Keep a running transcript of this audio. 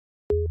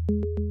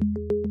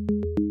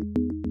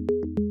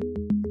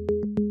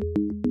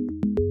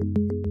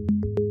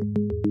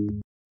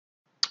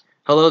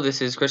Hello,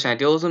 this is Christian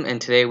Idealism, and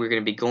today we're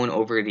going to be going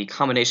over the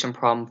combination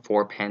problem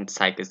for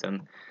panpsychism.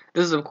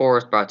 This is, of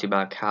course, brought to you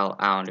by Cal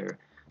Allender.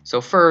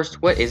 So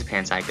first, what is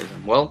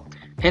panpsychism? Well,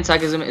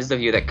 panpsychism is the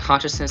view that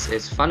consciousness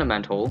is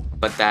fundamental,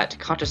 but that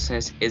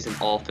consciousness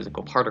isn't all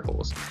physical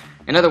particles.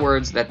 In other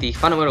words, that the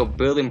fundamental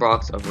building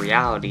blocks of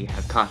reality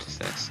have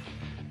consciousness.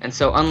 And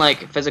so,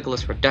 unlike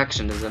physicalist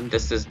reductionism,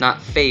 this does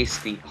not face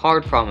the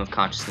hard problem of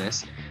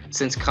consciousness,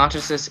 since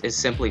consciousness is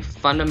simply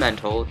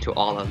fundamental to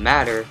all of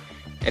matter,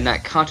 and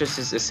that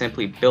consciousness is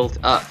simply built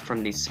up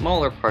from the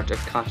smaller part of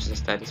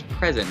consciousness that is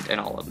present in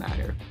all of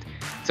matter.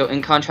 So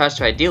in contrast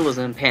to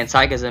idealism,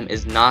 panpsychism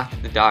is not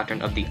the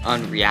doctrine of the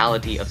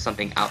unreality of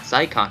something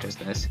outside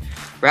consciousness.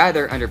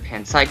 Rather, under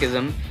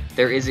panpsychism,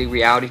 there is a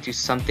reality to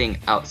something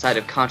outside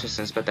of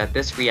consciousness, but that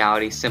this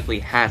reality simply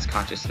has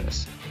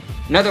consciousness.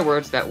 In other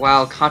words, that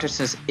while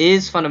consciousness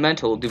is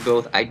fundamental to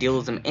both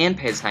idealism and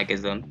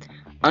panpsychism,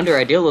 under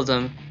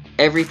idealism,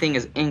 everything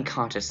is in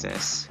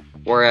consciousness,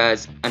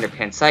 whereas under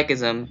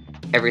panpsychism,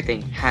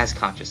 everything has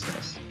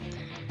consciousness.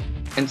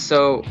 And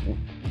so,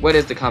 what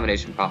is the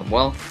combination problem?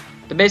 Well,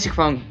 the basic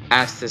problem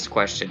asks this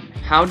question: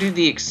 how do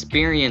the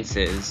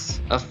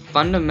experiences of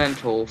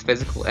fundamental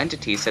physical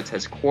entities such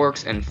as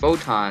quarks and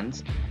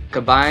photons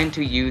combine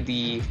to you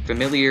the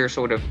familiar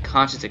sort of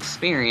conscious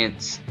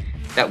experience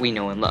that we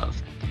know and love?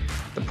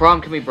 The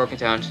problem can be broken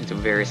down into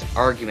various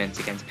arguments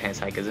against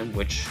panpsychism,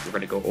 which we're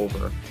going to go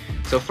over.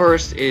 So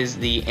first is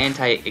the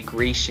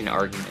AntiAcceleration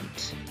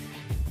argument.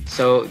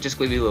 So just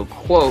give you a little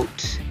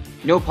quote: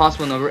 no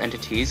possible number of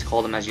entities,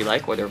 call them as you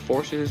like, whether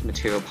forces,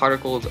 material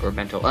particles, or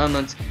mental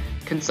elements,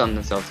 can sum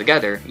themselves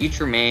together. Each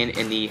remain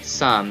in the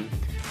sum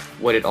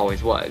what it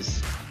always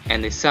was,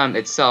 and the sum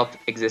itself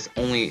exists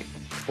only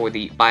for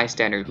the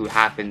bystander who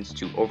happens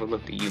to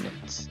overlook the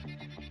units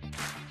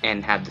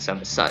and have the sum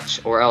as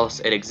such, or else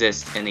it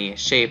exists in the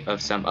shape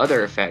of some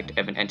other effect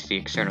of an entity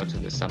external to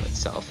the sum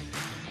itself.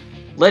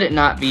 Let it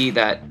not be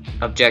that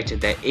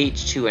objected that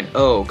H2 and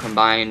O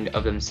combined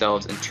of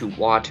themselves into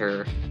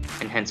water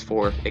and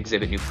henceforth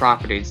exhibit new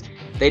properties.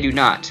 They do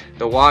not.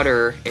 The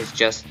water is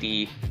just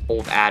the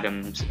old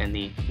atoms in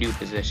the new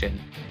position.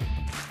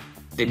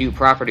 The new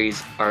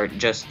properties are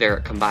just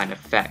their combined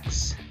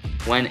effects.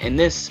 When in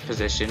this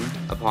position,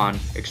 upon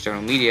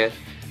external media,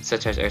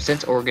 such as our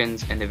sense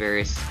organs and the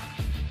various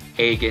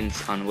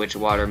agents on which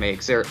water may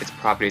exert its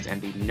properties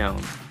and be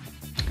known.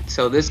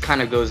 So this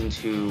kind of goes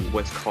into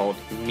what's called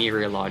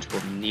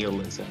mereological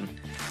nihilism,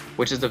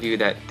 which is the view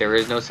that there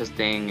is no such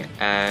thing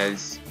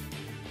as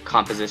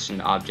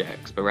composition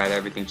objects, but rather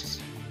everything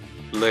just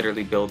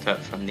literally built up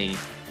from the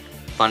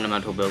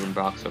fundamental building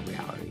blocks of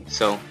reality.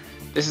 So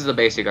this is the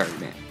basic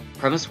argument.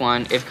 Premise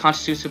 1, if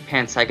constitutive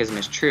panpsychism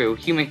is true,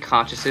 human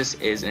consciousness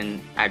is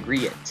an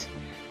aggregate.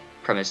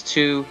 Premise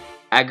 2,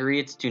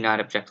 aggregates do not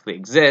objectively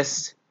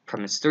exist.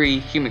 Premise 3,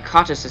 human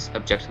consciousness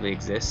objectively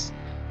exists.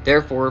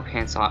 Therefore,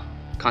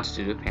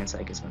 constitutive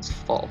panpsychism is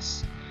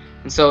false.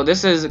 And so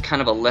this is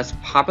kind of a less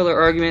popular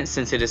argument,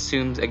 since it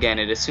assumes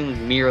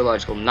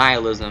mereological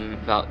nihilism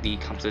about the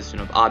composition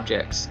of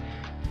objects.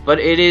 But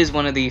it is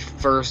one of the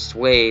first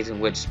ways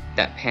in which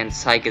that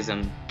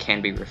panpsychism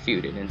can be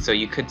refuted. And so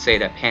you could say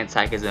that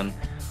panpsychism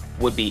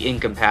would be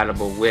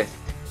incompatible with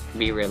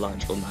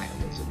mereological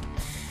nihilism.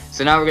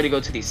 So now we're going to go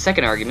to the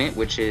second argument,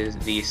 which is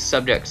the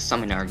subject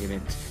summing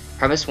argument.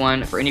 Premise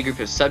 1, for any group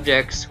of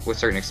subjects with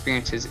certain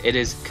experiences, it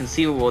is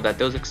conceivable that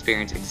those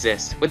experiences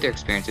exist with their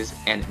experiences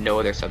and no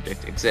other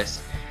subject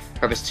exists.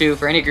 Premise 2,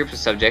 for any group of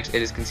subjects,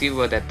 it is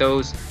conceivable that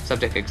those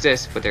subjects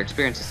exist with their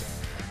experiences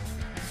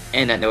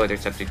and that no other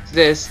subject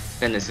exists,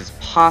 then this is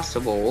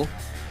possible.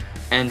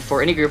 And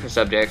for any group of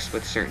subjects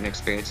with certain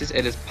experiences,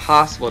 it is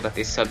possible that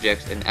the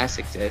subject in S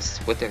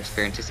exists with their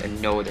experiences and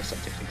no other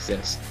subject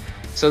exists.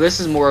 So this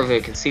is more of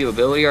a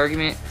conceivability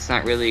argument. It's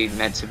not really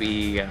meant to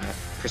be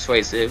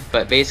persuasive,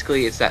 but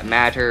basically it's that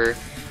matter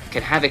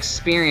can have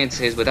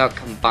experiences without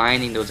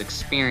combining those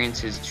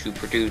experiences to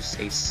produce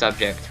a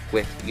subject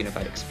with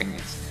unified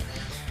experience.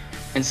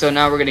 And so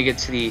now we're going to get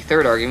to the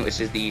third argument,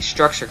 which is the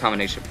structure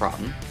combination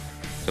problem.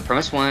 So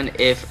premise 1,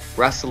 if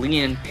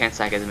Russellian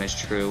panpsychism is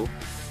true,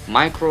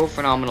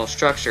 microphenomenal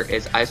structure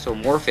is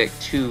isomorphic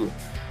to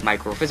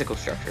microphysical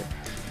structure.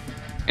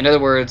 In other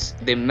words,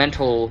 the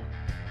mental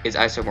is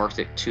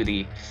isomorphic to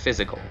the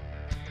physical.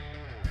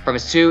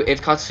 Premise 2,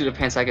 if constitutive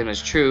panpsychism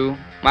is true,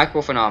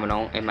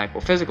 microphenomenal and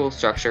microphysical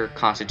structure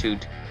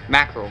constitute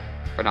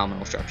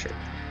macrophenomenal structure.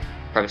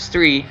 Premise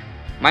 3,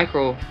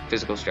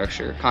 microphysical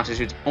structure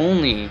constitutes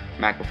only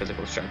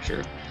macrophysical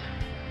structure.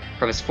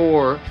 Premise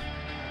 4,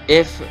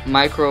 if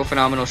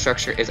microphenomenal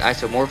structure is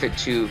isomorphic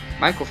to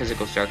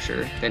microphysical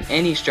structure, then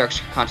any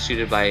structure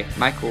constituted by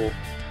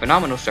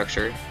microphenomenal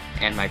structure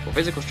and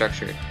microphysical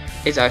structure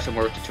is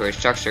isomorphic to a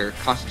structure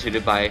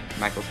constituted by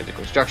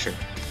microphysical structure.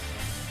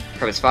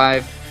 Premise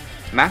 5,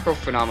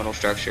 macrophenomenal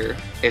structure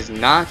is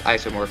not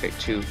isomorphic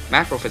to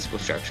macrophysical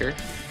structure,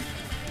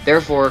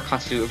 therefore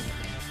constitutive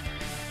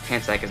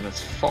panpsychism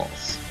is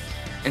false.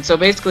 And so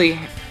basically,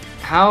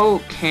 how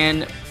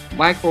can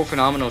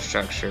microphenomenal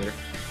structure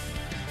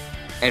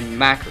and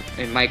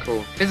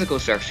micro physical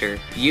structure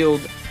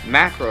yield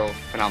macro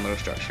phenomenal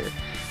structure.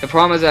 The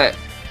problem is that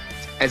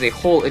as a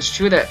whole, it's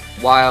true that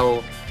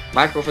while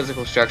micro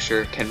physical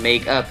structure can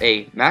make up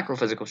a macro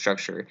physical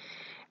structure,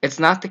 it's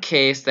not the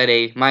case that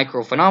a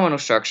micro phenomenal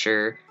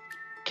structure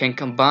can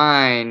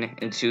combine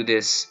into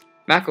this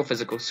macro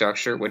physical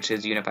structure, which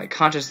is unified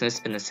consciousness,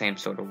 in the same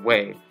sort of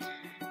way.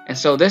 And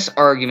so this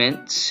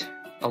argument,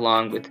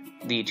 along with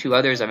the two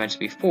others I mentioned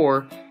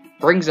before,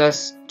 brings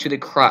us to the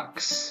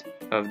crux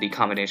of the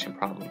combination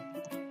problem.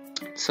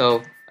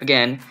 So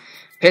again,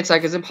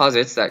 Panpsychism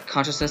posits that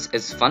consciousness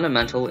is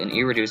fundamental and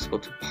irreducible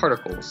to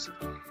particles.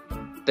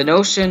 The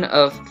notion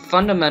of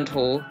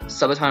fundamental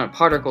subatomic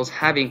particles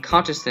having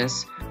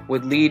consciousness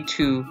would lead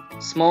to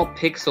small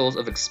pixels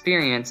of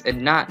experience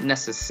and not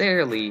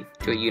necessarily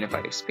to a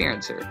unified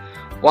experiencer.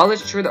 While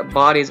it's true that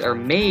bodies are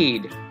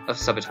made of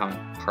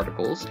subatomic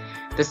particles,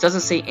 this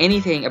doesn't say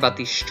anything about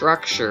the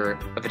structure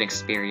of an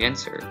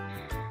experiencer.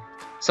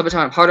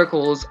 Subatomic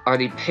particles are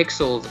the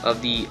pixels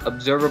of the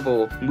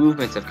observable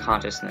movements of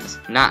consciousness,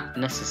 not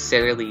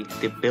necessarily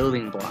the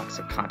building blocks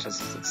of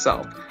consciousness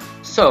itself.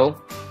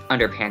 So,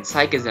 under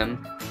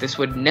Panpsychism, this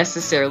would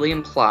necessarily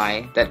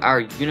imply that our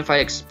unified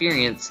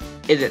experience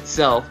is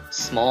itself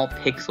small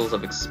pixels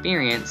of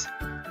experience,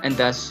 and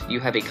thus you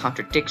have a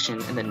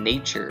contradiction in the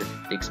nature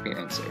of the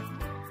experiencer.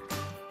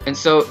 And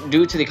so,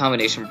 due to the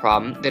combination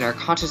problem, then our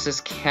consciousness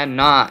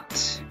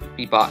cannot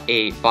be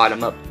a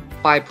bottom-up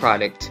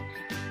byproduct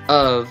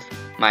of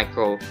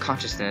micro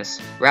consciousness.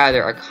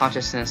 Rather, our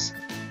consciousness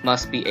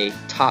must be a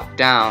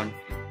top-down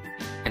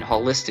and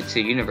holistic to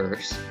the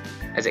universe,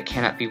 as it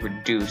cannot be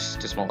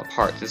reduced to smaller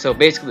parts. And so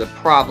basically the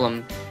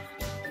problem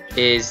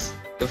is,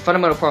 the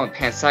fundamental problem with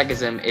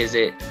Panpsychism is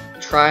it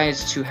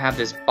tries to have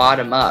this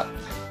bottom-up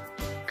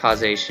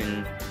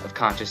causation of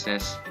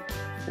consciousness,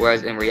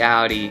 whereas in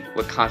reality,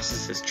 what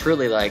consciousness is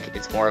truly like,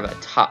 it's more of a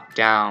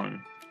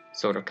top-down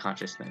sort of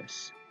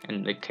consciousness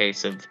in the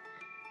case of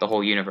the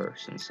whole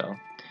universe. And so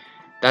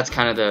that's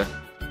kind of the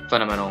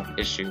fundamental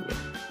issue with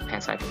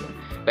Panpsychism.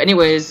 But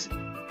anyways,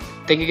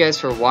 thank you guys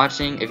for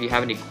watching. If you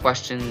have any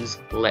questions,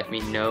 let me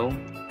know,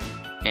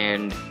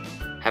 and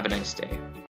have a nice day.